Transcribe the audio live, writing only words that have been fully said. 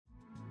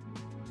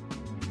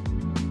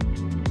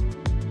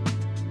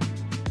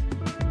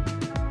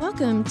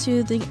Welcome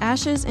to the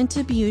Ashes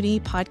into Beauty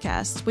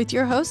podcast with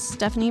your host,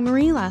 Stephanie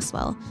Marie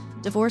Laswell,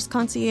 divorce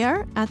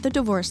concierge at The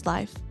Divorce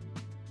Life.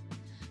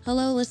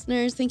 Hello,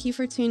 listeners. Thank you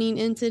for tuning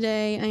in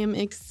today. I am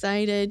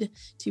excited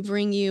to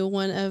bring you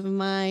one of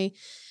my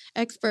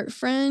expert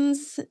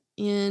friends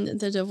in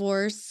the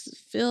divorce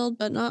field,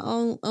 but not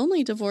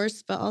only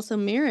divorce, but also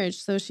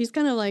marriage. So she's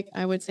kind of like,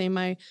 I would say,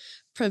 my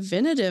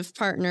preventative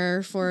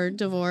partner for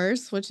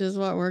divorce, which is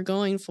what we're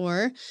going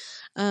for.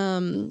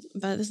 But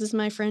this is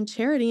my friend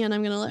Charity, and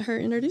I'm going to let her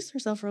introduce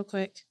herself real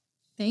quick.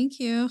 Thank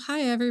you.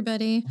 Hi,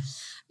 everybody.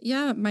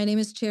 Yeah, my name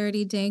is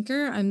Charity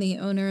Danker. I'm the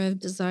owner of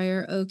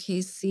Desire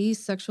OKC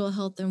Sexual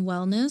Health and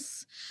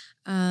Wellness.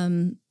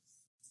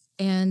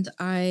 And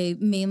I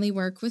mainly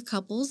work with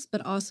couples,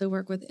 but also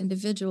work with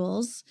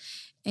individuals.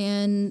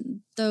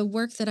 And the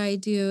work that I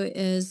do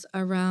is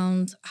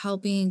around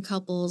helping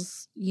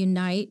couples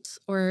unite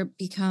or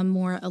become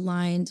more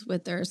aligned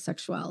with their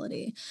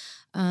sexuality,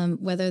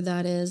 whether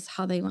that is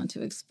how they want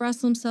to express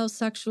themselves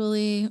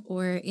sexually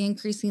or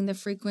increasing the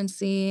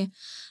frequency,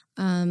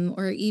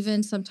 or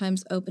even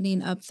sometimes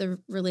opening up the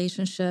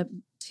relationship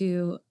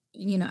to,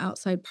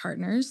 outside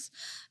partners.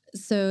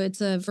 So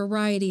it's a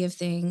variety of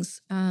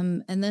things.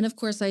 And then, of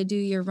course, I do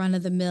your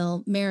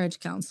run-of-the-mill marriage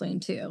counseling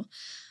too.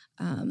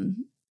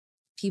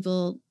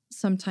 People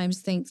sometimes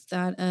think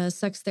that a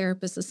sex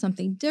therapist is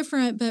something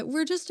different, but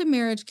we're just a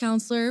marriage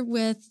counselor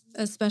with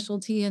a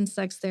specialty in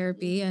sex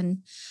therapy and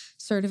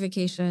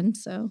certification.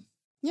 So,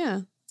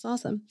 yeah, it's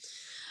awesome.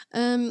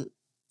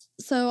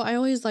 So I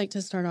always like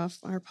to start off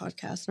our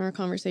podcast and our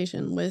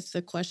conversation with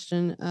the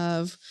question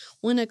of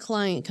when a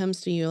client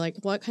comes to you, like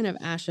what kind of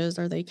ashes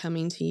are they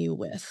coming to you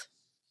with?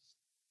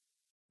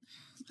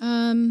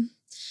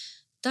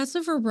 That's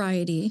a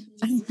variety.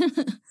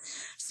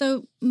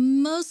 So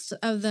most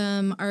of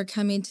them are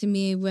coming to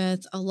me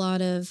with a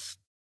lot of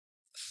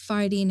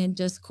fighting and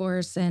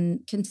discourse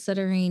and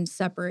considering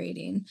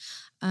separating,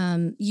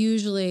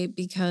 usually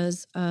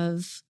because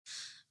of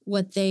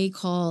what they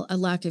call a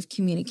lack of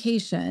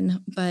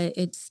communication, but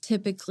it's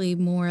typically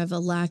more of a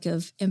lack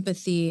of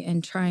empathy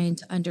and trying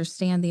to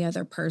understand the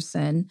other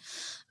person,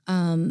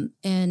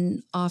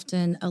 and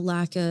often a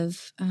lack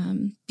of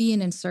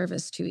being in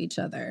service to each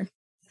other.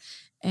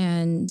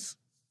 And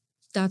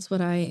that's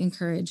what I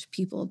encourage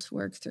people to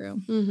work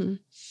through.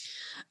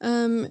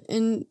 Mm-hmm.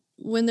 And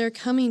when they're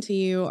coming to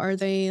you, are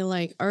they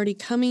like already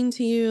coming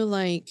to you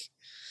like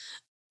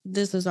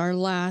this is our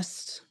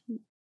last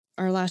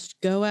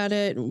go at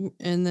it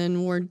and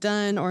then we're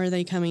done? Or are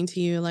they coming to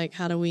you like,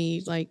 how do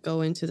we like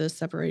go into the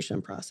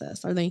separation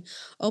process? Are they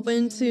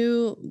open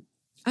to?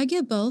 I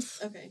get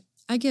both. Okay.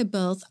 I get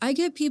both. I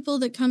get people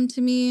that come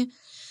to me,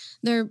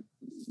 they're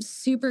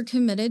super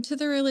committed to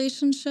the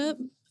relationship.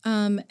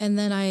 And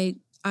then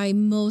I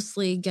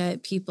mostly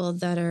get people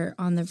that are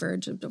on the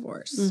verge of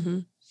divorce. Mm-hmm.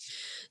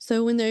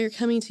 So when they're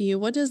coming to you,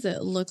 what does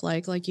it look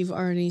like? Like you've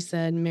already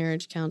said,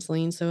 marriage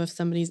counseling. So if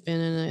somebody's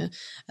been in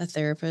a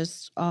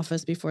therapist's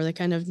office before, they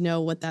kind of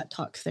know what that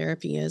talk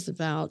therapy is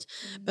about.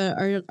 Mm-hmm. But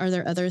are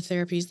there other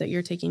therapies that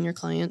you're taking your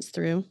clients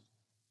through?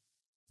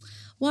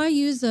 Well, I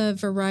use a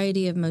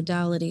variety of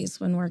modalities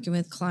when working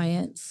with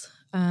clients.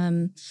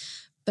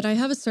 But I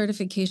have a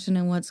certification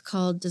in what's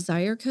called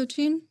Desire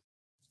Coaching.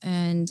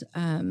 And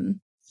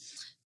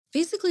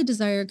basically,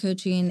 Desire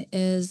Coaching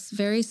is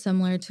very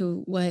similar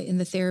to what in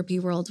the therapy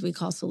world we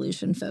call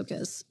solution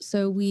focus.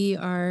 So we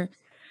are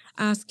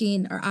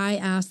asking, or I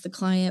ask the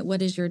client,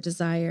 what is your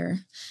desire?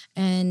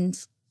 And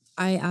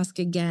I ask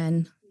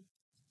again,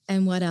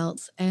 and what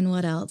else, and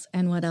what else,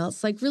 and what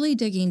else? Like really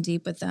digging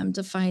deep with them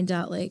to find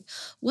out like,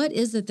 what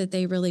is it that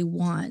they really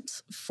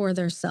want for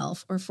their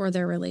self or for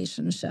their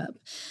relationship?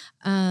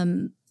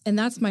 And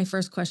that's my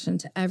first question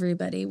to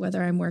everybody,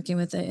 whether I'm working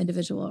with an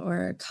individual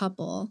or a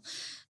couple.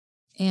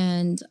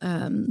 And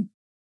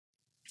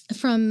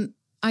from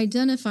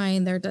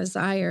identifying their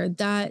desire,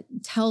 that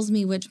tells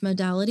me which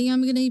modality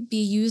I'm going to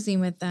be using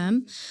with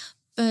them.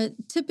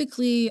 But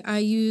typically, I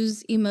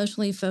use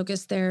emotionally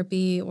focused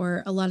therapy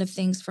or a lot of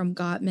things from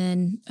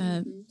Gottman.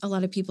 A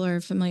lot of people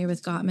are familiar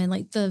with Gottman,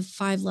 like the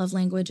 5 love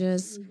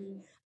languages. Mm-hmm.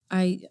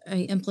 I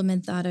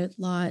implement that a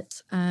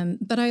lot.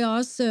 But I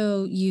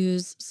also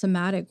use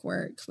somatic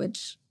work,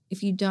 which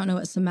if you don't know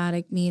what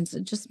somatic means,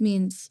 it just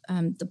means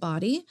the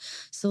body.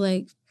 So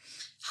like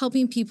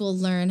helping people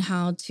learn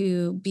how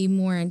to be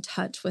more in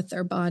touch with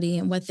their body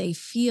and what they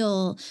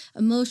feel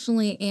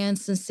emotionally and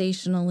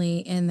sensationally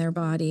in their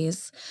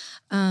bodies.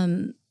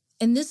 And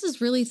this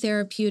is really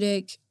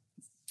therapeutic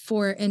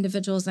for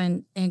individuals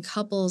and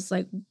couples.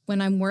 Like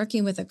when I'm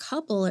working with a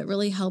couple, it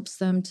really helps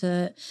them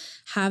to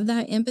have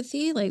that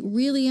empathy, like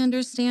really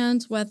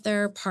understand what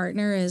their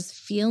partner is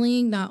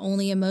feeling, not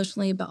only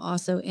emotionally, but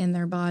also in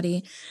their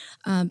body.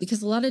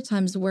 Because a lot of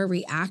times we're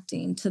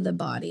reacting to the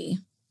body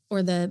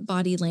or the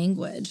body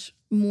language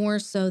more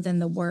so than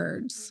the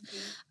words.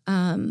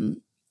 Mm-hmm.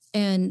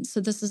 And so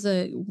this is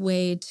a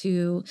way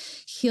to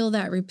heal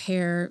that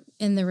repair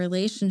in the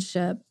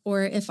relationship.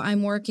 Or if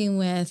I'm working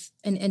with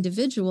an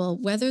individual,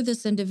 whether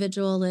this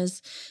individual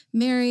is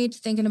married,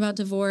 thinking about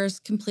divorce,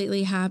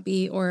 completely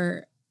happy,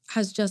 or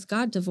has just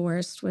got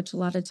divorced, which a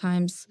lot of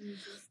times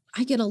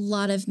I get a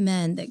lot of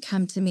men that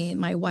come to me.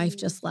 My wife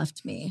just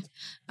left me.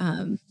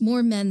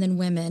 More men than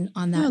women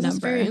on that number. That's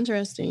very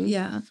interesting.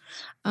 Yeah.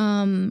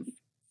 And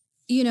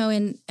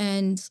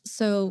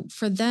so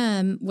for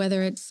them,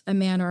 whether it's a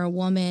man or a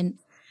woman,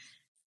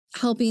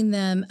 helping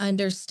them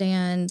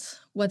understand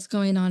what's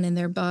going on in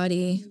their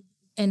body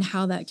and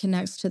how that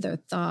connects to their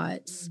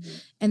thoughts,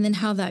 and then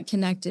how that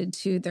connected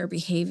to their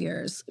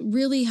behaviors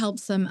really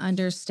helps them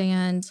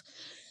understand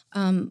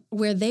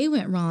where they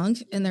went wrong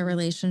in their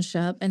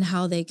relationship and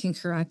how they can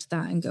correct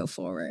that and go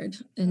forward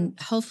and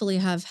hopefully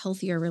have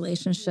healthier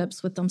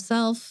relationships with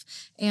themselves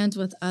and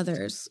with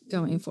others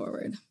going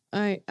forward.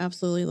 I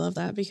absolutely love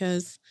that,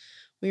 because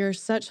we are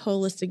such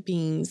holistic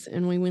beings.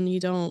 And when you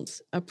don't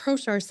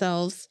approach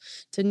ourselves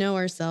to know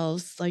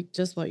ourselves, like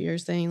just what you're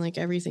saying, like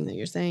everything that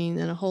you're saying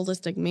in a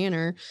holistic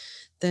manner,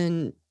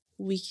 then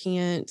we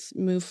can't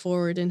move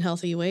forward in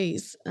healthy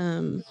ways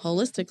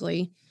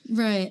holistically.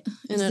 Right.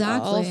 And exactly.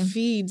 it all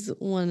feeds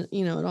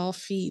it all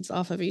feeds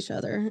off of each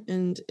other.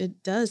 And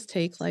it does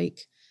take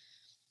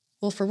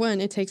for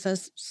one, it takes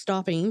us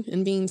stopping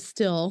and being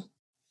still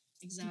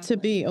to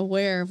be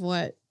aware of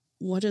what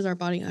is our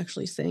body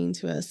actually saying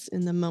to us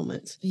in the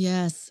moment.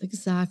 Yes,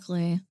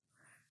 exactly.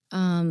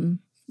 One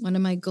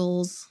of my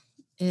goals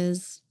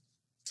is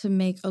to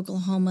make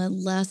Oklahoma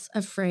less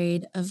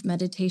afraid of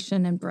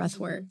meditation and breath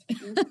work.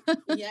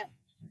 Yeah.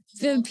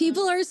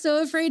 People are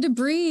so afraid to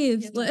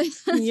breathe.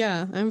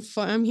 Yeah,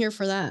 I'm here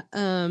for that.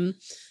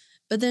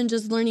 But then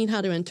just learning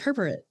how to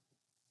interpret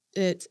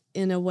it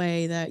in a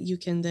way that you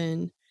can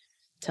then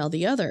tell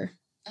the other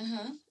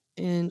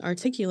and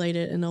articulate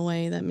it in a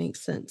way that makes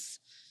sense.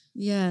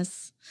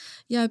 Yes.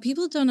 Yeah,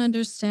 people don't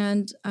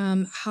understand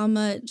how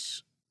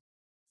much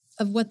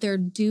of what they're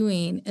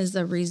doing is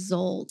a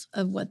result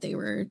of what they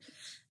were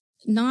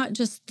not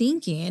just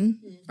thinking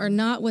or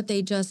not what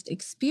they just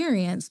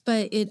experienced,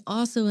 but it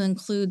also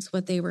includes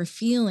what they were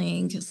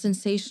feeling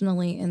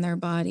sensationally in their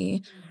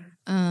body.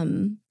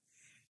 And,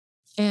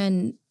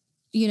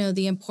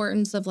 the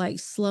importance of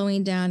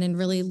slowing down and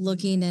really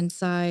looking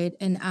inside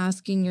and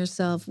asking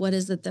yourself, what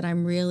is it that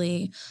I'm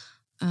really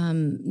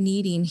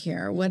needing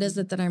here? What is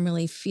it that I'm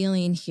really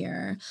feeling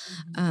here?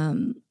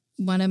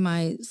 One of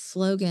my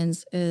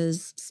slogans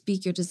is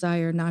speak your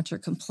desire, not your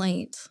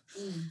complaint.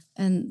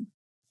 And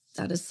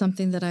that is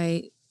something that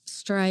I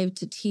strive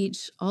to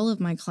teach all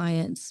of my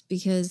clients,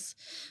 because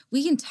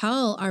we can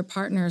tell our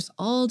partners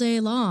all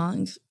day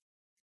long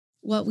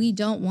what we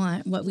don't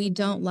want, what we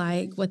don't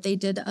like, what they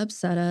did to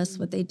upset us,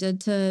 what they did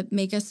to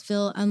make us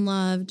feel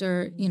unloved,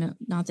 or,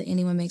 not that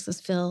anyone makes us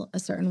feel a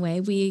certain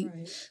way.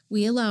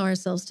 We allow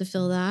ourselves to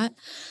feel that.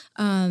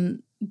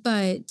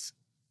 But,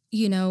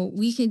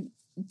 we can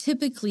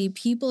typically,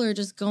 people are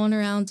just going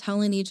around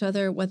telling each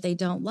other what they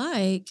don't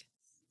like.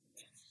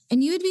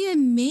 And you would be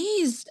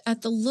amazed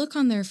at the look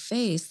on their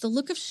face, the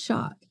look of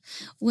shock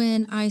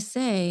when I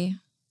say,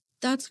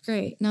 that's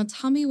great. Now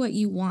tell me what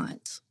you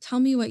want. Tell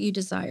me what you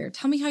desire.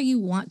 Tell me how you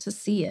want to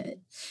see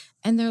it.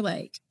 And they're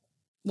like,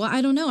 well,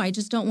 I don't know. I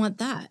just don't want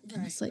that.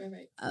 And it's like,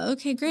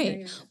 okay, great.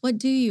 Yeah. What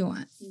do you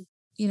want?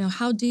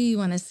 How do you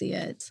want to see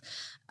it?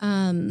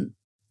 And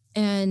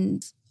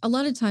a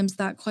lot of times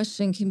that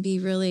question can be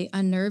really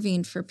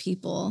unnerving for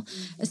people,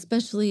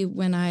 especially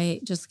when I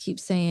just keep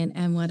saying,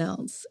 and what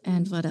else?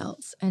 And what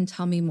else? And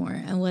tell me more.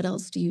 And what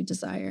else do you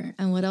desire?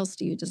 And what else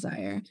do you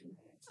desire?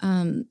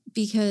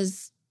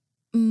 Because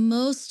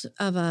most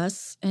of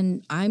us,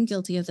 and I'm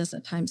guilty of this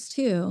at times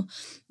too,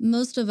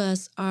 most of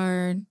us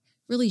are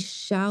really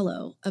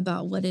shallow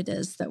about what it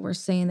is that we're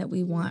saying that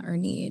we want or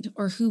need,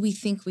 or who we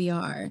think we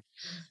are.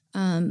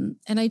 And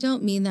I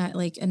don't mean that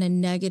in a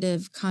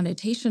negative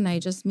connotation. I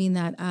just mean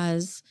that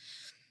as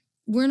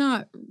we're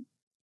not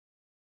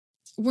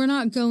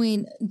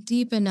going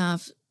deep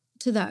enough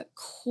to that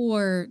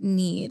core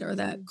need, or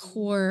that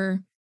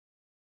core,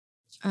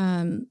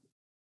 that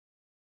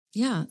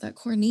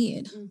core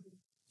need,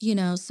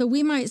 so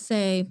we might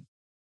say,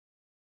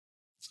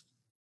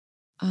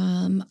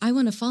 I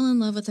want to fall in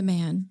love with a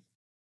man,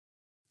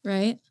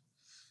 right?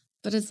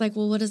 But it's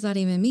well, what does that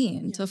even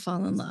mean to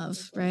fall in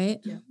love, right?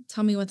 Yeah.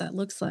 Tell me what that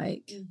looks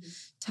like.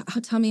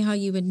 Tell me how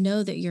you would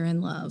know that you're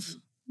in love,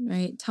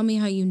 right? Tell me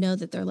how you know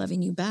that they're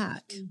loving you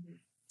back.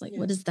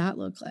 What does that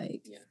look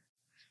like? Yeah.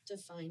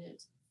 Define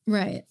it.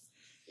 Right.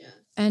 Yeah.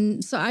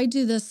 And so I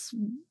do this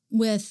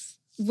with,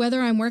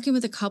 whether I'm working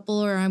with a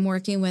couple or I'm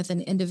working with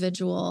an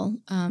individual,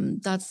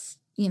 that's,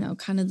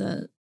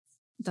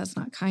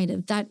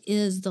 that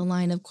is the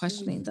line of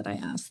questioning that I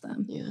ask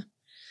them. Yeah.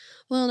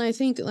 Well, and I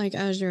think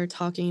as you're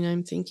talking,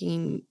 I'm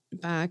thinking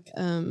back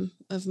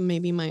of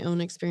maybe my own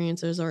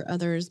experiences or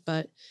others,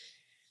 but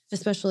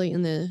especially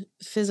in the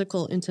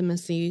physical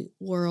intimacy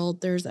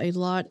world, there's a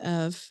lot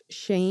of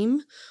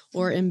shame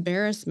or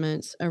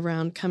embarrassment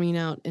around coming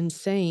out and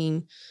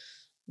saying,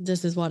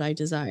 this is what I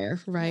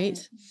desire, right?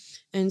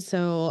 And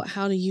so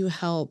how do you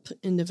help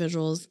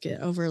individuals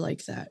get over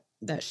that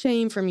that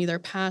shame from either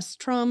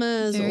past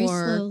traumas Very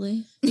or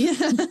slowly.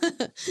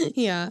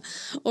 yeah,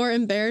 or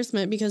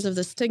embarrassment because of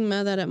the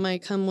stigma that it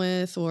might come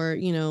with, or,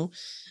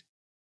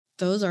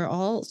 those are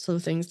also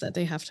things that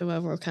they have to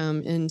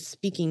overcome in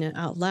speaking it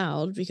out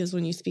loud, because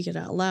when you speak it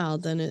out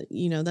loud, then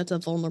that's a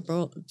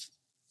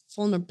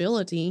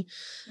vulnerability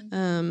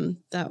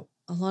that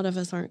a lot of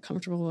us aren't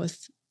comfortable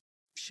with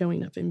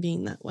showing up and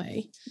being that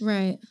way.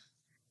 Right.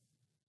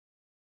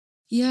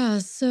 Yeah.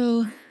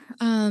 So,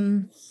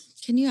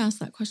 can you ask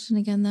that question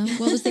again, though?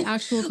 What was the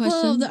actual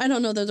question? Well, I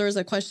don't know that there was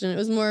a question. It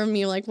was more of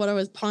me like what I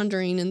was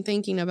pondering and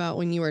thinking about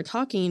when you were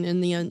talking,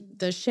 and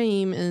the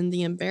shame and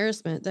the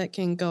embarrassment that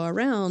can go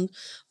around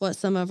what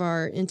some of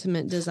our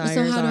intimate desires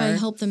are. So how do I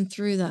help them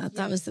through that?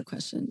 That was the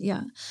question.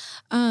 Yeah.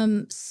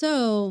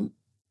 So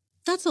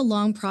that's a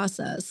long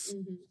process.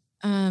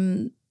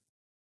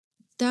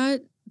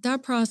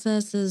 That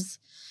process is,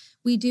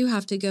 we do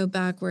have to go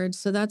backwards.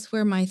 So that's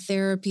where my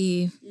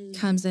therapy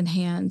comes in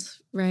hand,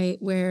 right?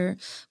 Where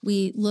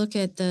we look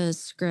at the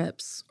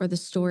scripts or the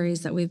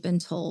stories that we've been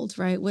told,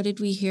 right? What did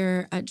we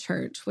hear at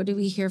church? What did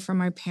we hear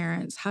from our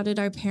parents? How did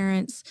our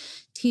parents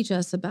teach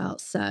us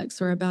about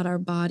sex or about our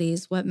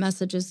bodies? What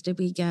messages did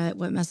we get?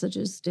 What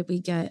messages did we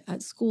get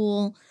at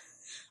school?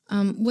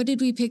 What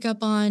did we pick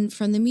up on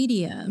from the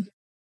media,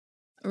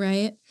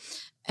 right?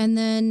 And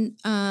then,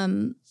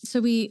 so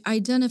we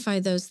identify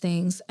those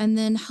things, and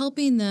then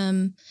helping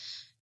them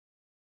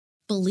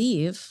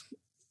believe,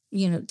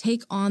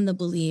 take on the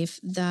belief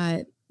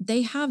that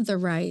they have the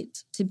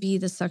right to be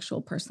the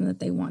sexual person that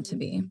they want to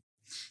be.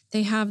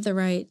 They have the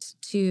right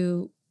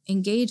to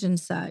engage in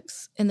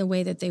sex in the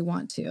way that they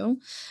want to,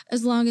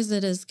 as long as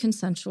it is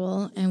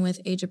consensual and with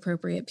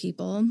age-appropriate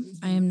people.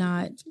 I am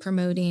not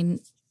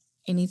promoting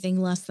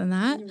anything less than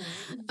that.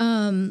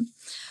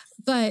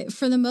 But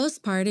for the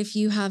most part, if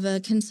you have a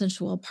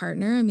consensual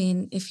partner, I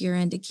mean, if you're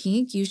into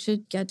kink, you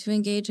should get to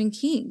engage in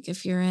kink.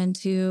 If you're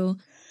into,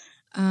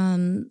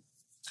 I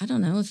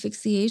don't know,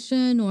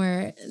 asphyxiation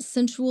or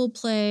sensual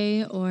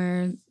play,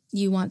 or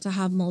you want to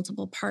have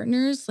multiple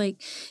partners,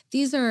 like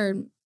these are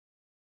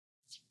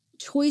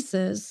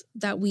choices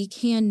that we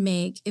can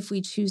make if we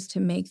choose to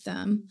make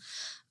them.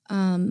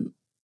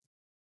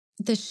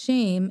 The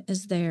shame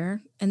is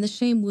there, and the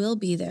shame will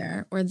be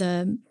there, or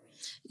the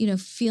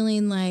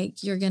feeling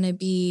like you're going to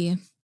be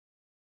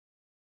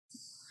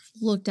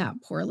looked at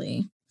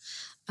poorly.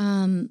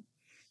 One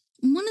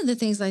of the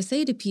things I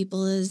say to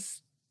people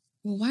is,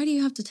 well, why do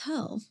you have to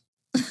tell?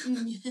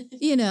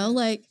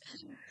 Like,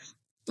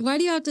 why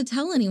do you have to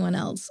tell anyone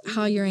else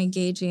how you're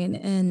engaging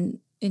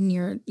in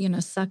your,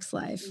 sex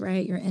life,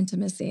 right? Your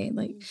intimacy.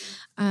 Like,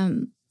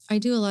 I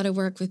do a lot of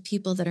work with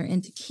people that are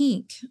into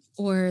kink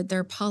or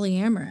they're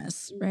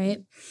polyamorous,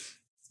 right?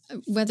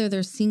 Whether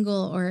they're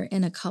single or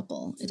in a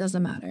couple, it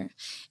doesn't matter.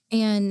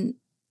 And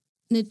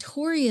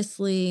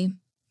notoriously,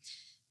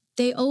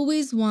 they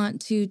always want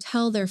to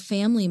tell their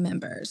family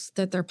members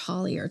that they're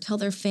poly, or tell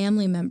their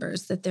family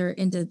members that they're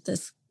into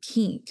this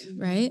kink,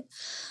 right?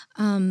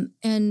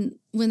 And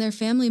when their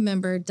family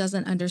member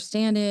doesn't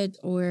understand it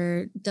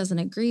or doesn't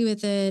agree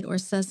with it or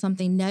says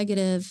something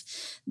negative,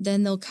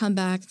 then they'll come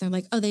back and they're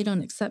like, oh, they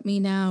don't accept me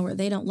now, or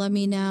they don't love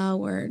me now,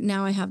 or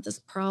now I have this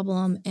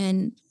problem.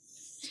 And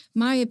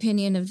my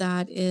opinion of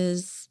that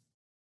is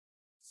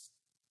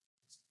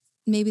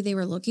maybe they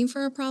were looking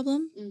for a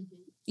problem.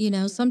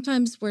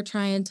 Sometimes we're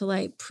trying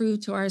to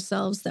prove to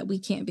ourselves that we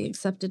can't be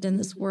accepted in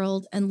this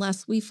world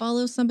unless we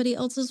follow somebody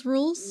else's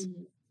rules.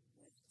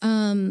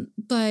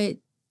 But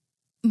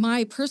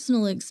my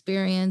personal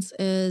experience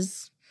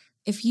is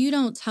if you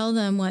don't tell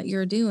them what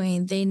you're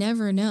doing, they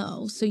never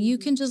know. So you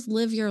can just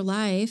live your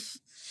life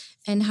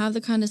and have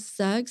the kind of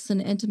sex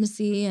and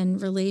intimacy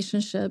and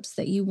relationships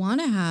that you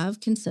want to have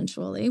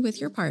consensually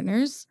with your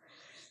partners,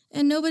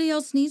 and nobody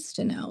else needs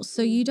to know.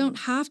 So you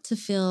don't have to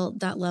feel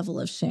that level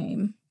of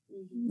shame,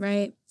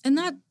 right? And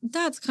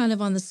that's kind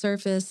of on the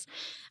surface.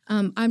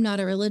 I'm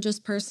not a religious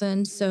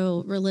person,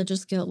 so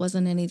religious guilt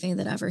wasn't anything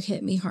that ever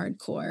hit me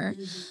hardcore.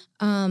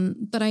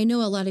 But I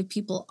know a lot of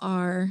people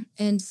are.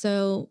 And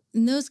so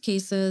in those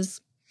cases,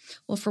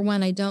 well, for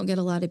one, I don't get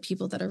a lot of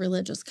people that are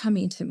religious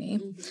coming to me.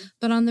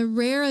 But on the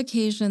rare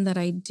occasion that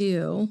I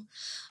do,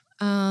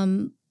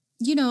 I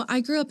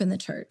grew up in the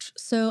church,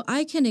 so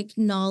I can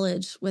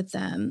acknowledge with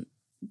them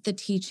the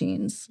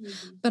teachings,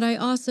 but I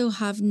also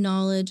have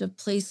knowledge of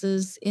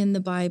places in the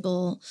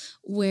Bible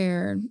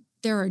where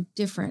there are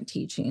different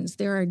teachings,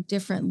 there are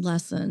different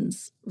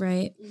lessons,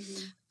 right?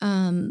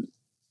 And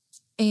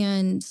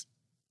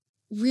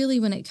really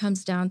when it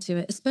comes down to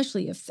it,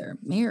 especially if they're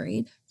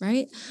married,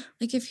 right?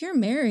 Like if you're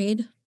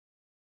married,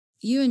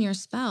 you and your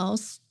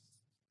spouse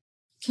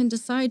can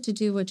decide to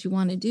do what you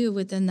want to do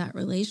within that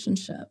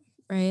relationship,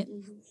 right?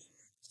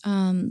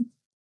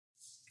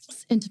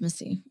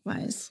 Intimacy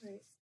wise.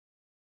 Right.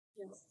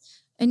 Yeah.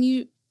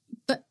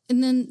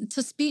 And then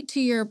to speak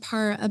to your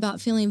part about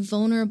feeling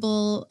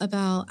vulnerable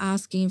about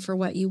asking for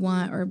what you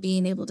want or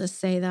being able to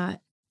say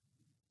that,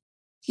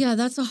 yeah,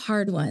 that's a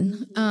hard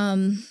one.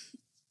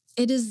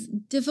 it is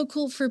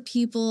difficult for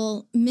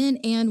people, men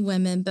and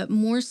women, but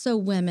more so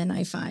women,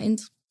 I find.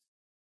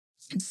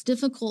 It's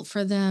difficult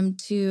for them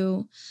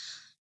to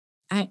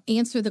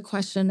answer the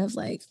question of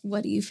like,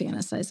 what do you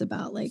fantasize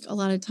about? Like a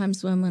lot of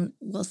times women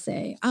will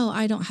say, oh,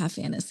 I don't have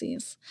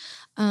fantasies.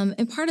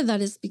 And part of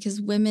that is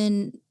because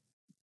women,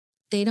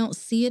 they don't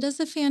see it as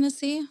a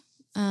fantasy.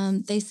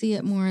 They see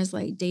it more as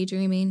like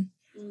daydreaming.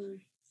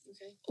 Okay.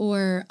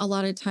 Or a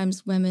lot of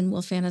times women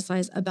will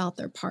fantasize about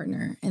their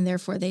partner and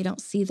therefore they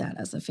don't see that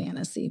as a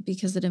fantasy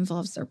because it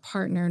involves their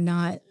partner,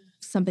 not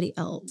somebody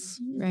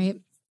else, right?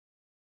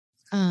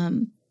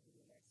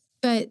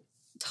 But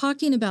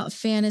talking about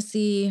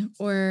fantasy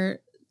or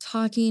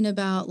talking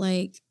about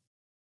like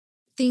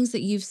things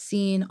that you've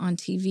seen on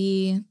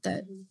TV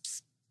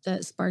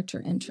that sparked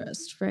your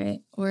interest, right?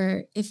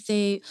 Or if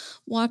they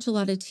watch a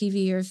lot of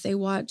TV or if they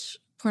watch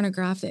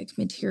pornographic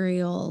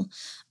material,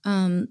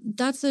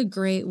 that's a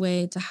great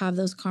way to have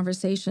those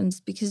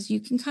conversations because you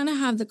can kind of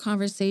have the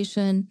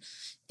conversation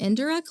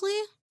indirectly,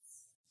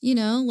 you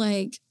know,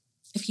 like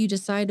if you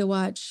decide to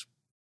watch,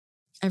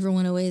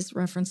 everyone always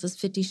references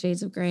 50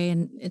 Shades of Grey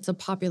and it's a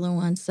popular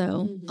one.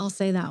 So I'll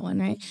say that one,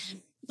 right?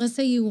 Let's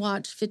say you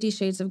watch 50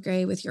 Shades of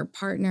Grey with your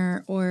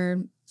partner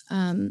or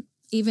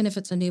even if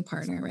it's a new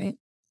partner, right?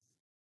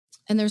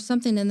 And there's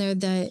something in there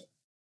that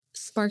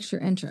sparks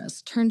your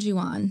interest, turns you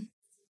on.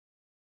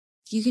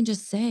 You can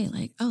just say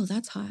like, oh,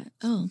 that's hot.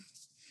 Oh,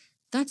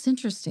 that's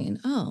interesting.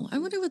 Oh, I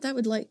wonder what that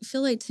would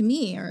feel like to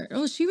me. Or,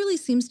 oh, she really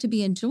seems to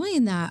be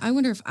enjoying that. I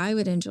wonder if I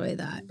would enjoy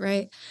that,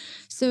 right?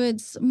 So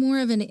it's more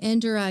of an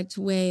indirect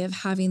way of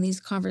having these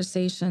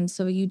conversations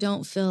so you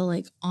don't feel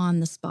like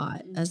on the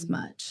spot as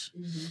much,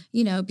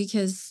 you know,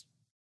 because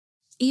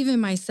even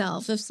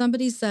myself, if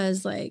somebody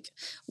says like,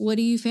 what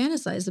do you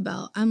fantasize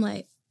about? I'm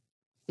like,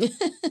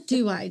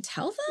 do I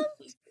tell them?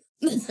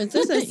 Is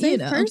this a safe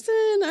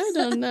person? I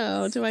don't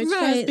know. Do I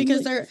trust?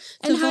 Because there,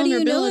 and how do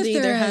you know if they're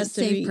there a has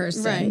to safe be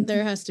person? Right,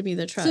 there has to be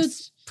the trust. So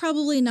it's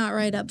probably not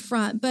right up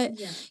front. But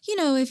you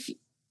know, if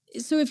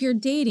you're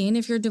dating,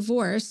 if you're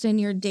divorced and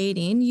you're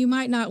dating, you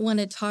might not want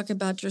to talk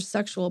about your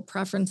sexual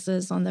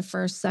preferences on the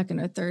first,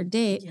 second, or third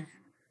date. Yeah.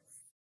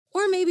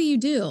 Or maybe you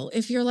do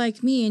if you're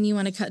like me and you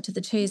want to cut to the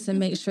chase and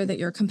make sure that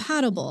you're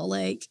compatible.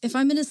 Like if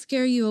I'm going to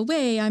scare you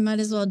away, I might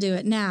as well do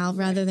it now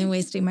rather than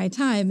wasting my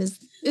time is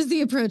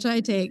the approach I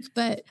take.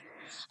 But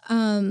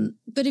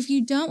if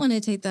you don't want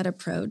to take that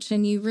approach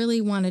and you really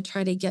want to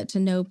try to get to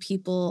know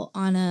people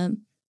on a,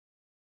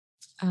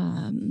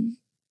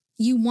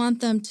 you want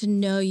them to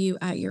know you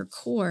at your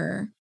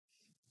core,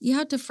 you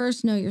have to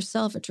first know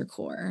yourself at your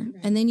core,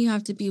 and then you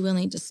have to be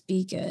willing to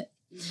speak it.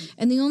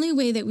 And the only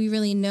way that we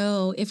really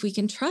know if we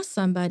can trust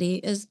somebody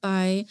is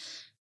by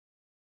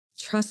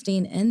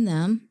trusting in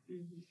them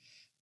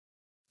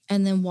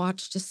and then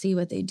watch to see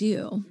what they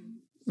do,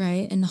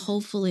 right? And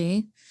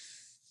hopefully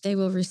they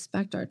will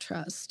respect our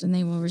trust and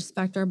they will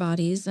respect our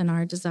bodies and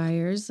our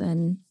desires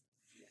and,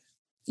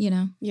 you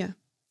know. Yeah.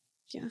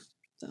 Yeah.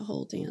 The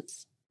whole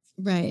dance.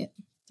 Right.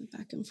 The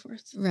back and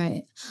forth.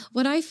 Right.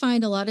 What I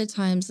find a lot of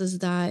times is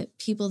that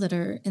people that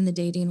are in the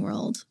dating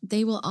world,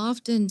 they will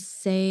often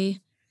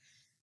say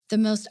the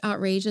most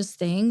outrageous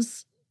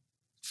things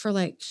for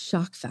like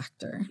shock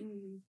factor.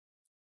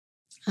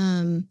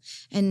 And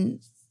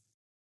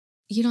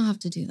you don't have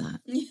to do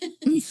that,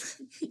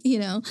 you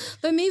know,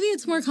 but maybe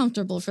it's more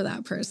comfortable for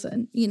that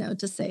person, you know,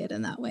 to say it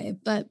in that way.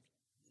 But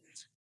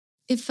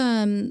if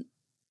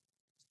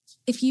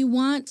you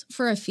want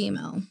for a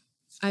female,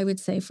 I would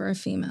say for a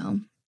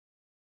female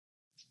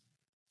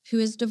who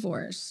is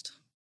divorced,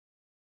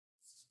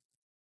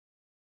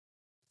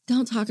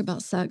 don't talk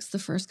about sex the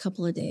first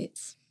couple of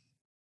dates.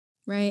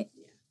 Right?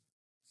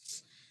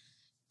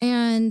 Yeah.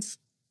 And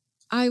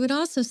I would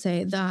also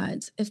say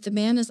that if the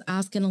man is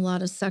asking a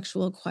lot of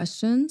sexual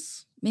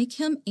questions, make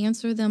him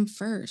answer them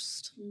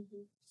first.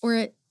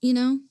 Or, you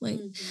know, like,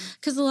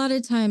 because a lot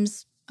of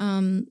times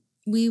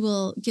we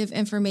will give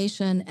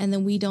information and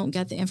then we don't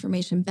get the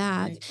information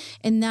back. Right.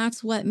 And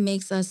that's what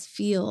makes us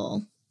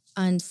feel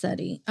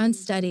unsteady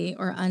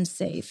or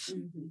unsafe.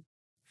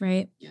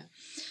 Right? Yeah.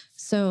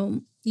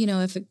 So, you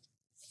know,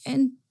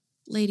 and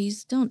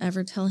ladies, don't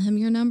ever tell him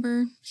your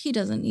number. He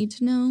doesn't need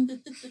to know.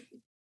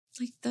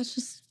 Like, that's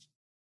just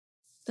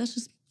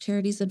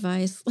Charity's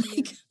advice.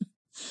 Like,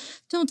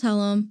 don't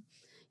tell him.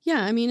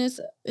 Yeah, I mean,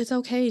 it's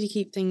okay to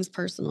keep things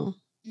personal.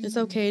 It's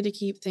okay to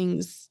keep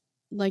things,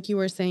 like you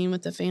were saying,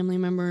 with the family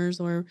members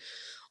or,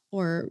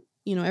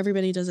 you know,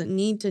 everybody doesn't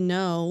need to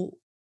know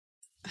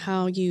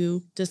how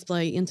you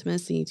display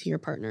intimacy to your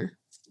partner.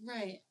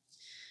 Right.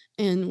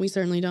 And we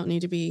certainly don't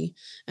need to be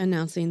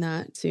announcing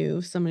that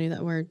to somebody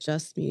that we're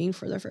just meeting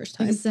for the first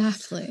time.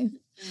 Exactly.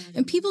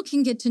 And people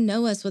can get to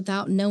know us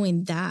without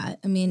knowing that.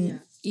 I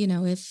mean, you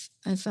know, if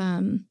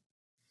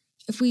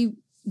we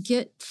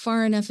get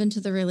far enough into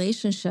the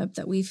relationship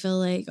that we feel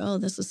like, oh,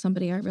 this is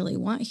somebody I really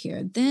want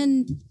here,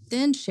 then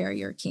share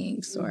your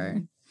kinks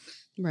or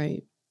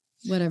right,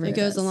 whatever. It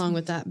goes along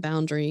with that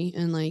boundary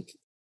and like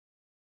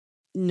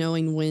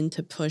knowing when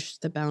to push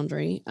the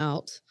boundary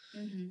out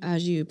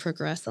as you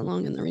progress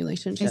along in the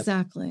relationship.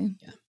 Exactly.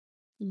 Yeah.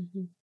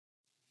 Mm-hmm.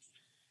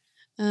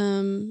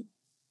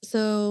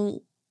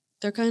 So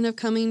they're kind of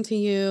coming to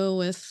you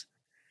with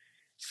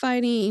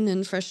fighting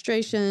and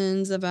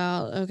frustrations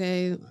about,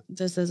 okay,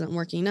 this isn't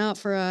working out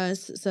for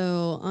us.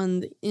 So on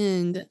the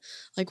end,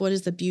 like, what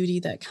is the beauty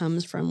that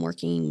comes from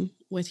working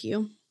with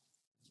you?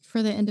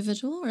 For the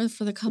individual or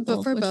for the couple?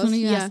 But for Which both, one are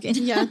you yeah, asking?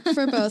 yeah,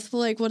 for both.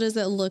 Like, what does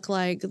it look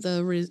like,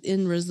 the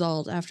end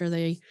result after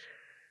they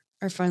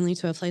are finally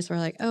to a place where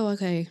like, oh,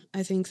 okay,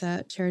 I think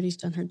that Charity's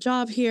done her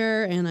job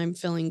here and I'm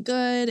feeling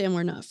good and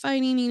we're not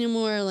fighting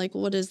anymore. Like,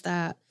 what does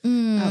that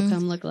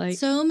outcome look like?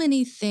 So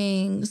many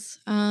things.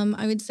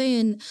 I would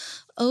say an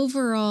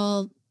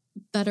overall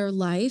better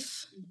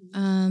life.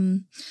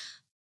 I'm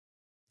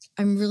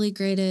really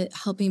great at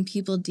helping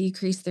people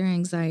decrease their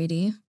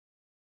anxiety.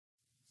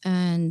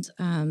 And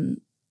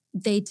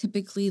they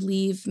typically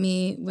leave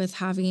me with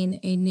having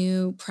a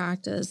new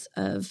practice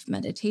of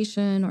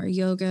meditation or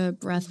yoga,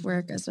 breath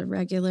work as a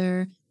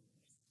regular,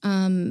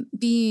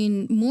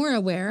 being more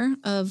aware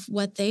of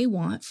what they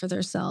want for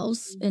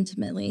themselves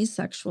intimately,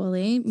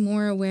 sexually,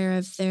 more aware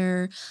of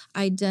their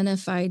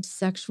identified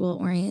sexual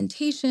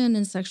orientation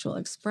and sexual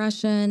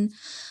expression.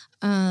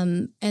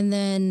 And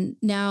then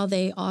now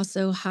they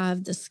also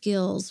have the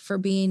skills for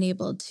being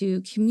able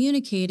to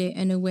communicate it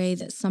in a way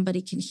that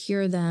somebody can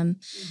hear them.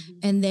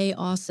 And they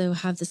also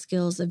have the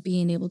skills of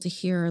being able to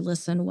hear or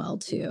listen well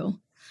too.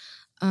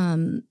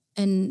 And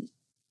an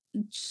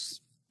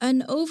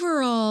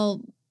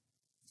overall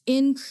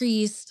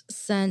increased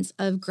sense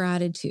of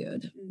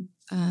gratitude,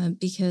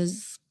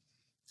 because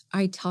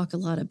I talk a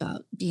lot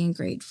about being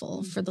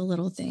grateful for the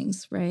little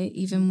things, right?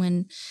 Even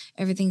when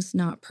everything's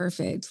not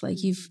perfect, like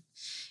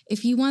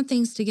if you want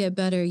things to get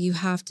better, you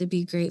have to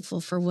be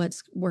grateful for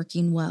what's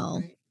working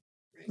well,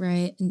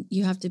 right? And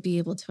you have to be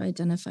able to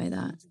identify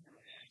that.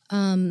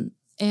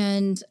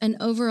 And an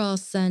overall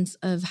sense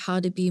of how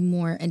to be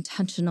more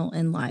intentional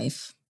in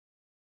life,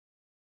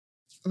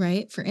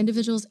 right? For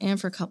individuals and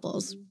for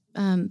couples.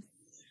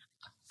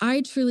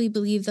 I truly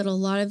believe that a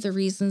lot of the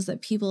reasons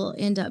that people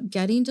end up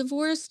getting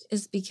divorced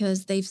is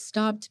because they've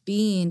stopped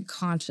being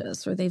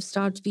conscious or they've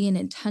stopped being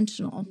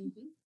intentional,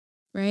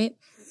 right?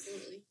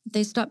 Absolutely.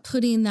 They stop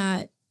putting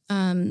that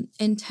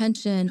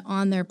intention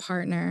on their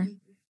partner,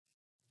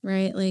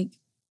 right? Like,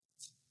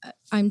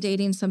 I'm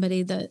dating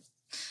somebody that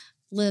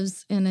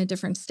lives in a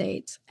different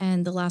state.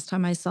 And the last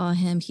time I saw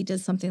him, he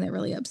did something that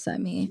really upset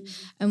me.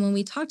 And when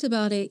we talked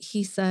about it,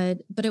 he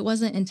said, but it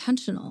wasn't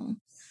intentional.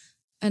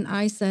 And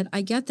I said,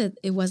 I get that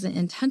it wasn't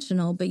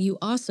intentional, but you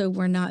also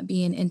were not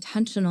being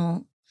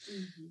intentional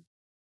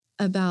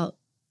about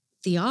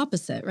the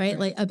opposite, right?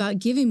 Like about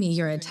giving me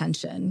your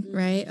attention,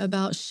 right?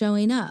 About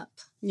showing up.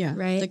 Yeah.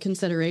 Right. The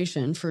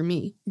consideration for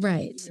me.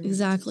 Right.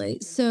 Exactly.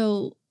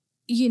 So,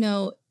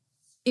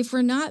 if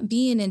we're not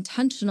being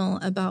intentional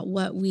about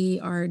what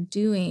we are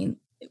doing,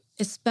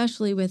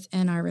 especially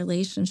within our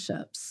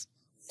relationships,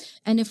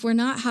 and if we're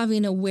not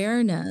having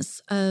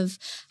awareness of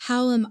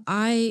how am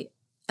I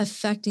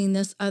affecting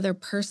this other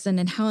person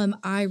and how am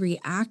I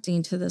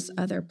reacting to this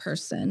other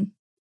person,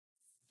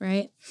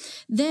 right?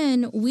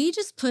 Then we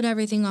just put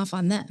everything off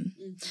on them.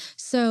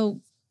 So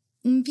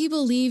when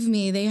people leave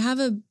me, they have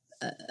a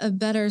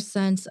better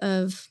sense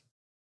of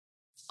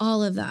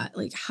all of that,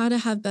 like how to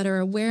have better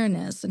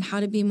awareness and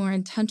how to be more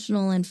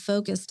intentional and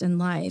focused in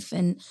life,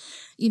 and,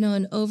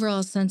 an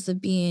overall sense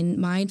of being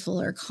mindful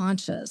or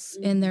conscious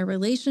in their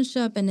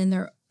relationship and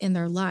in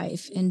their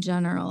life in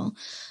general.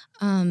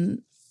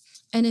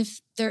 And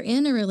if they're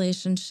in a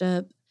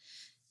relationship,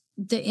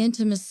 the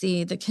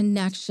intimacy, the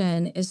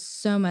connection is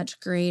so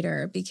much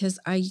greater because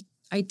I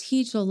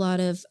teach a lot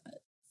of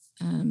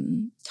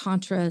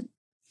Tantra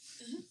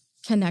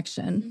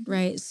connection,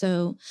 right?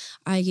 So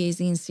eye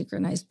gazing,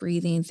 synchronized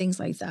breathing, things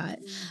like that.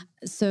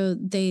 So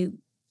they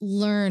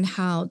learn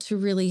how to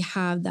really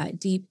have that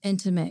deep,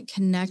 intimate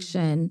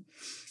connection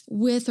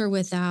with or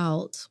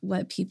without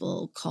what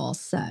people call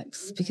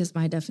sex, because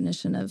my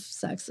definition of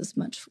sex is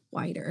much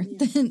wider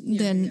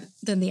than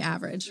the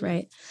average,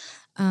 right?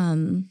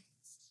 So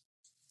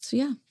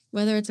yeah,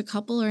 whether it's a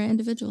couple or an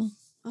individual.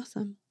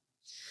 Awesome.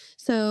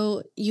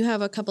 So you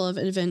have a couple of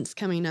events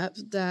coming up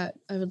that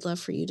I would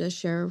love for you to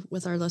share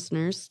with our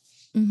listeners.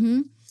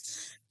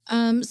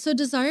 So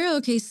Desire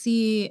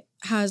OKC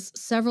has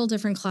several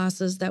different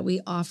classes that we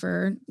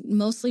offer,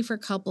 mostly for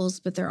couples,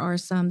 but there are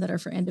some that are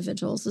for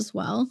individuals as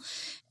well.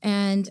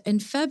 And in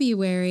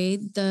February,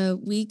 the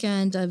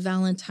weekend of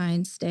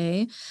Valentine's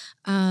Day,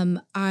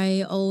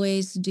 I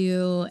always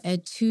do a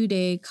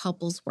 2-day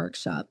couples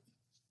workshop.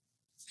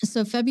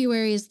 So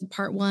February is the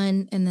part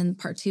 1, and then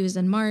part 2 is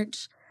in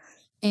March.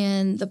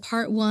 And the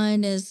part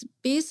 1 is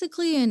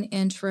basically an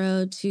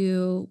intro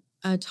to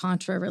a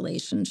Tantra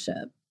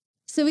relationship.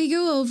 So we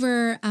go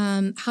over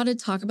how to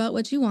talk about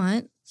what you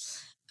want,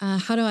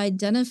 how to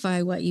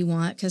identify what you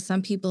want, because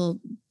some people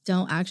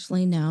don't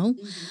actually know.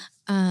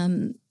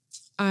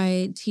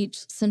 I teach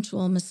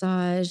sensual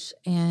massage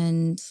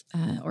and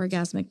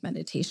orgasmic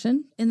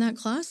meditation in that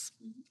class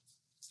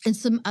and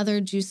some other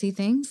juicy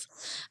things.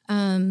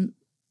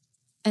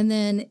 And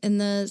then in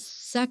the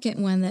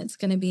second one that's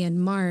going to be in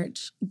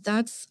March,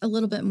 that's a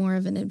little bit more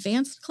of an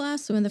advanced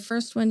class. So in the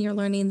first one, you're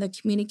learning the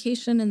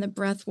communication and the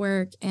breath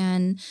work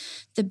and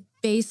the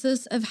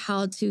basis of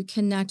how to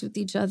connect with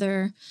each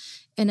other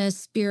in a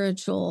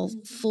spiritual,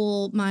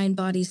 full mind,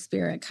 body,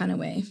 spirit kind of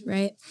way,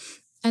 right?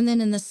 And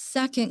then in the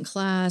second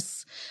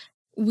class,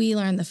 we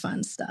learn the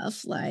fun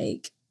stuff.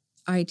 Like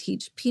I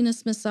teach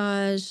penis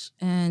massage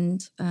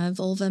and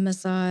vulva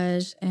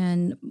massage,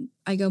 and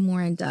I go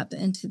more in depth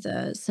into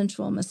the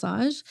sensual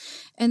massage.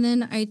 And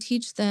then I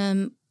teach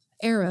them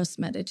Eros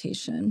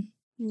meditation.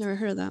 Never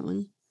heard of that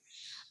one.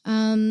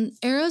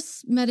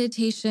 Eros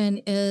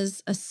meditation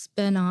is a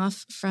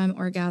spinoff from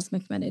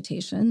orgasmic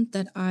meditation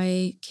that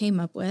I came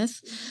up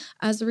with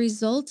as a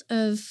result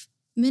of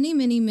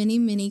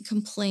many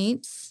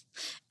complaints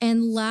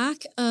and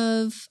lack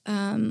of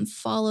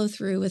follow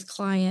through with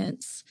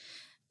clients,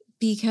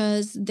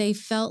 because they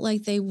felt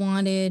like they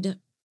wanted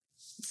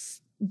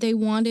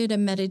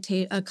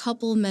a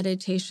couple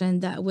meditation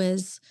that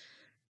was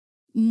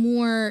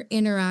more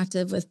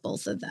interactive with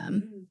both of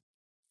them.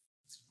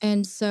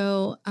 And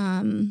so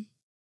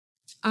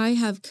I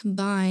have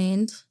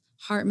combined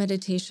heart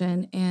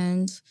meditation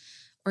and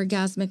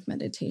orgasmic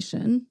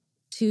meditation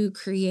to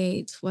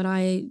create what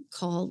I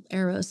call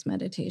Eros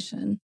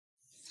meditation.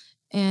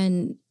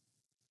 And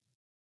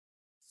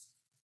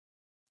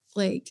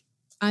like,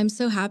 I'm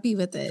so happy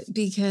with it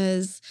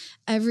because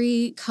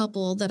every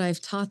couple that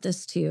I've taught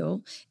this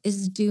to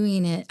is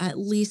doing it at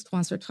least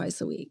once or twice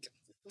a week.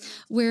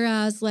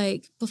 Whereas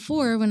like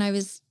before, when I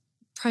was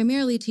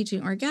primarily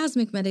teaching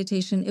orgasmic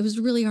meditation, it was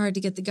really hard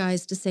to get the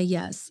guys to say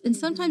yes, and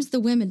sometimes the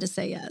women to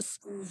say yes.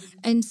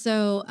 And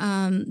so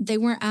they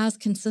weren't as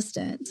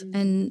consistent.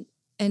 And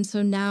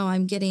so now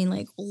I'm getting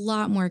like a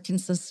lot more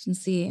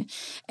consistency.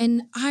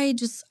 And I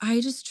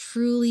just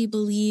truly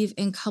believe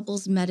in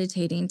couples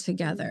meditating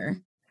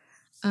together.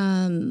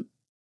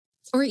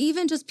 Or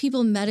even just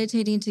people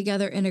meditating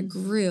together in a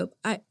group.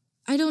 I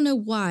don't know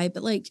why,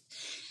 but like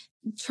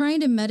trying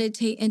to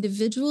meditate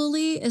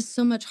individually is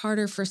so much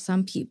harder for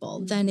some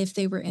people than if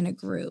they were in a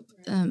group.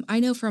 I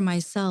know for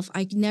myself,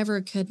 I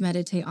never could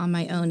meditate on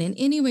my own in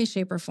any way,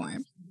 shape, or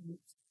form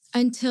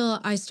until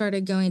I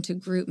started going to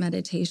group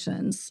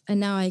meditations. And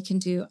now I can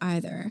do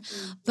either.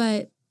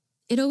 But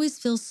it always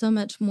feels so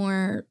much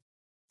more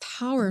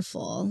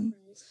powerful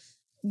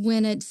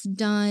when it's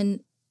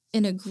done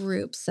in a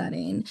group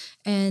setting.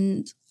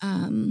 And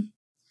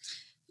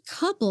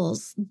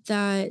couples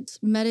that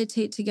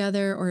meditate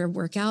together or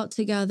work out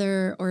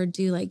together or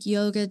do like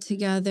yoga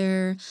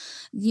together,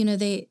 you know,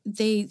 they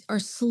are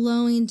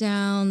slowing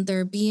down,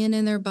 they're being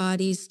in their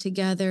bodies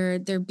together,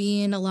 they're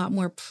being a lot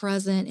more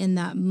present in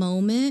that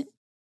moment.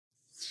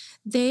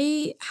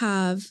 They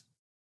have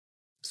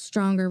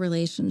stronger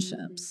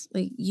relationships.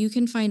 Like you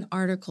can find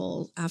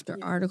article after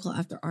article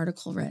after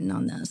article written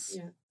on this,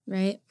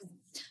 right?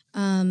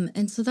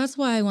 And so that's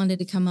why I wanted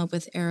to come up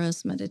with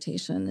Eros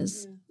meditation,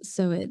 is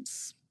so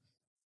it's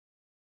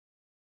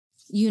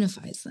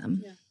unifies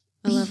them.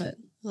 I love it.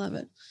 I love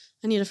it.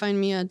 I need to find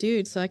me a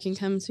dude so I can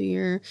come to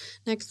your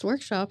next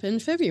workshop in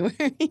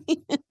February.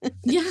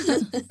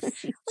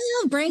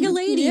 Well, bring a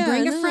lady,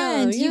 bring a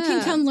friend. You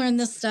can come learn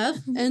this stuff.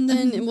 And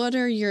then what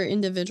are your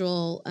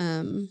individual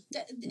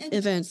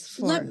events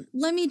for?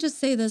 Let me just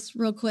say this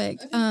real quick.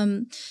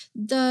 Okay.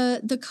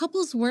 The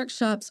couples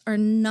workshops are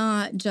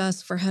not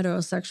just for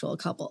heterosexual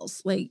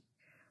couples. Like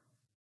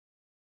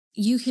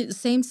you can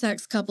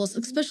same-sex couples,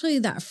 especially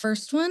that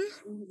first one,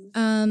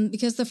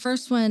 because the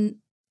first one,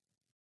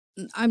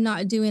 I'm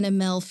not doing a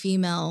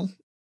male-female,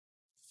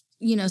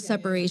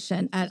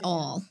 separation at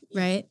all,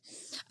 right?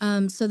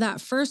 So that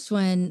first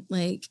one,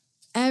 like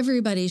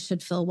everybody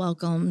should feel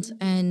welcomed,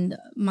 and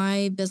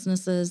my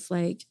business is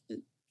like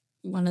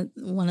one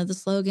of the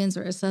slogans,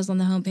 or it says on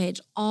the homepage,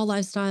 all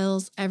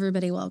lifestyles,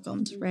 everybody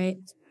welcomed, right?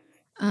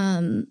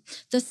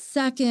 The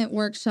second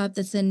workshop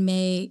that's in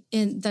May,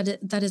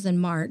 that is in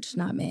March,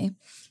 not May.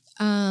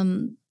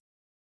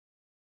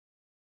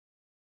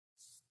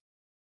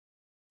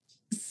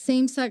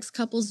 Same-sex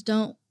couples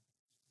don't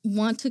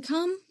want to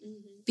come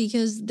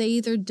because they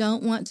either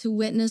don't want to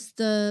witness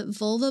the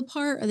vulva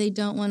part or they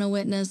don't want to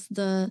witness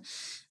the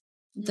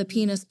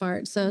penis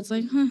part. So it's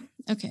like,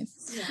 okay.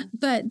 Yeah.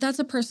 But that's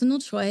a personal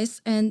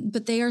choice,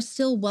 but they are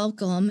still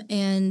welcome.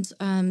 And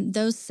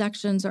those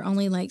sections are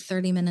only like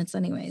 30 minutes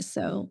anyway.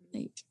 So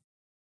like,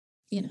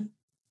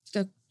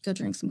 go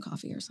drink some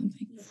coffee or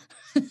something.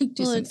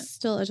 Well, it's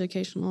still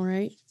educational,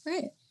 right?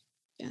 Right.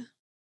 Yeah.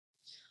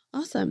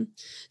 Awesome.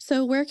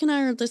 So where can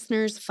our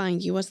listeners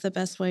find you? What's the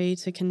best way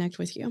to connect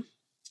with you?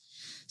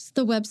 So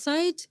the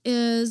website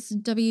is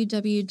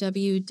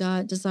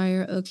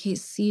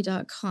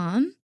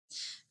www.desireokc.com.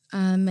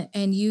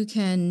 And you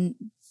can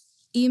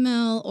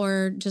email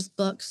or just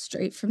book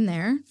straight from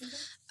there.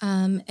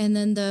 And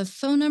then the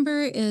phone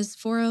number is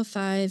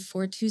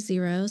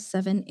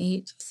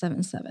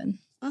 405-420-7877.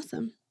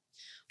 Awesome.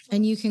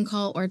 And you can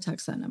call or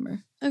text that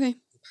number. Okay,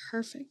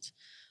 perfect.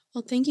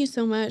 Well, thank you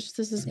so much.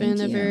 This has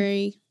been a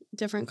very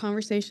different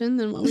conversation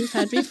than what we've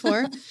had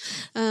before,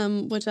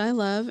 which I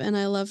love. And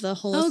I love the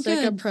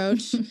holistic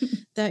approach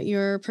that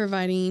you're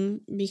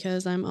providing,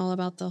 because I'm all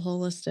about the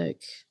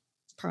holistic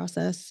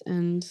process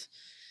and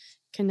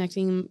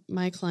connecting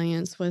my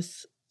clients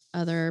with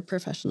other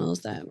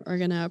professionals that are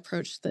going to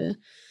approach the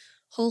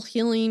whole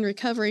healing,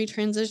 recovery,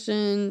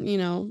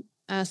 transition,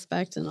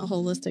 aspect in a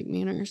holistic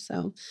manner.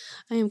 So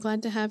I am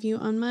glad to have you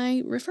on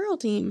my referral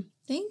team.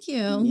 Thank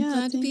you.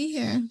 Glad to be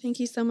here. Thank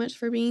you so much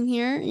for being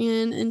here.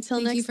 And until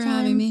next time, thank you for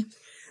having me.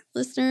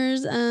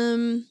 Listeners,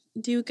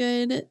 do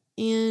good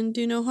and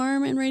do no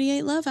harm and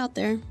radiate love out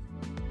there.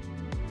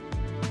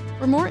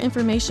 For more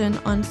information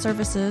on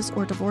services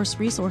or divorce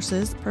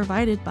resources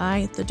provided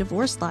by The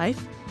Divorced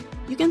Life,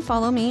 you can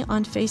follow me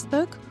on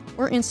Facebook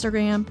or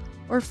Instagram,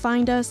 or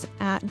find us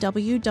at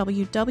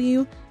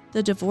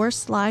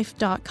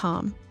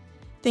www.thedivorcedlife.com.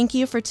 Thank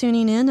you for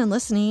tuning in and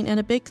listening, and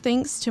a big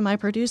thanks to my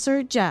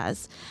producer,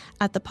 Jazz,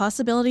 at the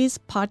Possibilities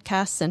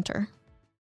Podcast Center.